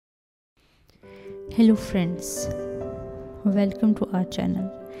Hello friends, welcome to our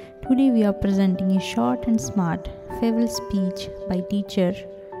channel. Today we are presenting a short and smart farewell speech by teacher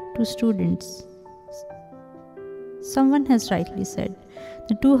to students. Someone has rightly said,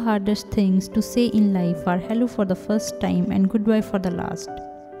 the two hardest things to say in life are hello for the first time and goodbye for the last.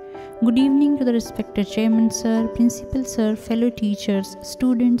 Good evening to the respected chairman sir, principal sir, fellow teachers,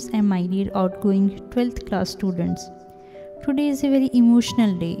 students and my dear outgoing 12th class students. Today is a very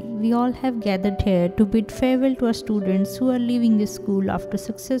emotional day. We all have gathered here to bid farewell to our students who are leaving the school after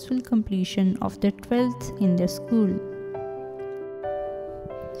successful completion of their 12th in their school.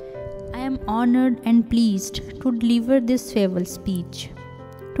 I am honored and pleased to deliver this farewell speech.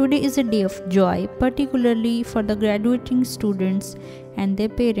 Today is a day of joy, particularly for the graduating students and their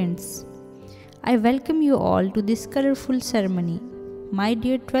parents. I welcome you all to this colorful ceremony. My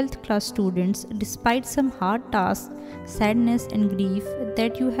dear 12th class students, despite some hard tasks, sadness and grief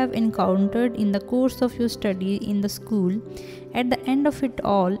that you have encountered in the course of your study in the school, at the end of it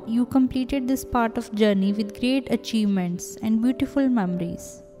all, you completed this part of journey with great achievements and beautiful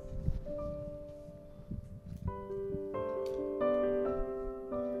memories.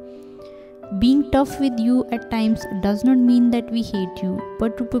 Being tough with you at times does not mean that we hate you,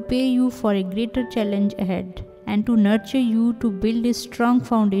 but to prepare you for a greater challenge ahead and to nurture you to build a strong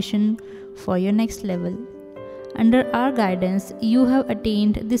foundation for your next level. Under our guidance, you have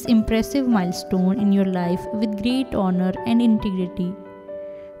attained this impressive milestone in your life with great honor and integrity.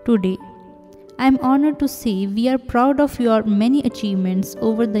 Today, I am honored to say we are proud of your many achievements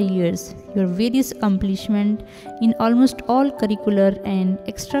over the years, your various accomplishments in almost all curricular and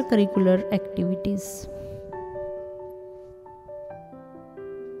extracurricular activities.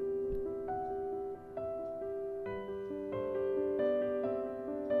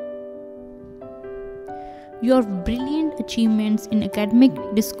 Your brilliant achievements in academic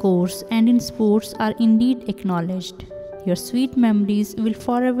discourse and in sports are indeed acknowledged. Your sweet memories will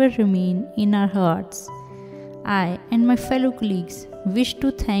forever remain in our hearts. I and my fellow colleagues wish to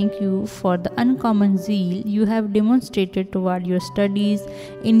thank you for the uncommon zeal you have demonstrated toward your studies,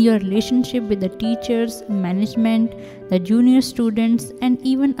 in your relationship with the teachers, management, the junior students, and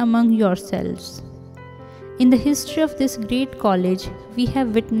even among yourselves. In the history of this great college, we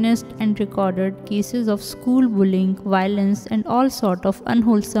have witnessed and recorded cases of school bullying, violence, and all sorts of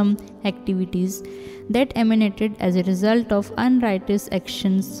unwholesome activities that emanated as a result of unrighteous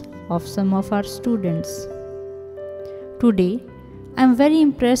actions of some of our students. Today, I am very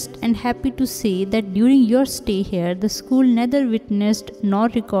impressed and happy to say that during your stay here, the school neither witnessed nor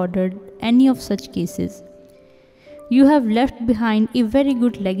recorded any of such cases. You have left behind a very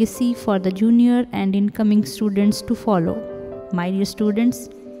good legacy for the junior and incoming students to follow. My dear students,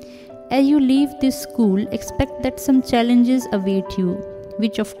 as you leave this school, expect that some challenges await you,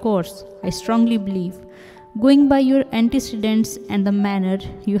 which of course I strongly believe, going by your antecedents and the manner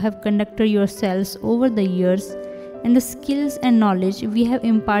you have conducted yourselves over the years and the skills and knowledge we have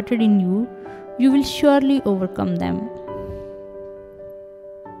imparted in you, you will surely overcome them.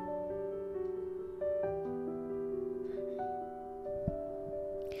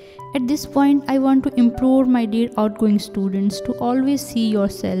 At this point, I want to implore my dear outgoing students to always see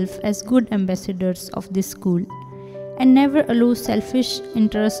yourself as good ambassadors of this school and never allow selfish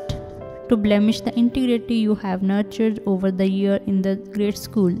interest to blemish the integrity you have nurtured over the year in the great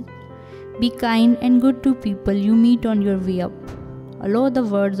school. Be kind and good to people you meet on your way up. Allow the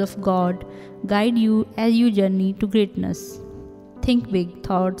words of God guide you as you journey to greatness. Think big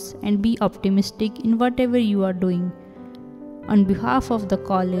thoughts and be optimistic in whatever you are doing. On behalf of the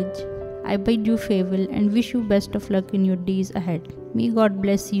college, I bid you farewell and wish you best of luck in your days ahead. May God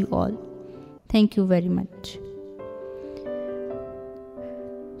bless you all. Thank you very much.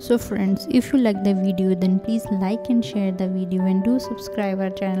 So friends, if you like the video, then please like and share the video and do subscribe our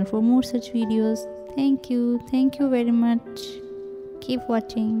channel for more such videos. Thank you very much. Keep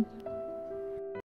watching.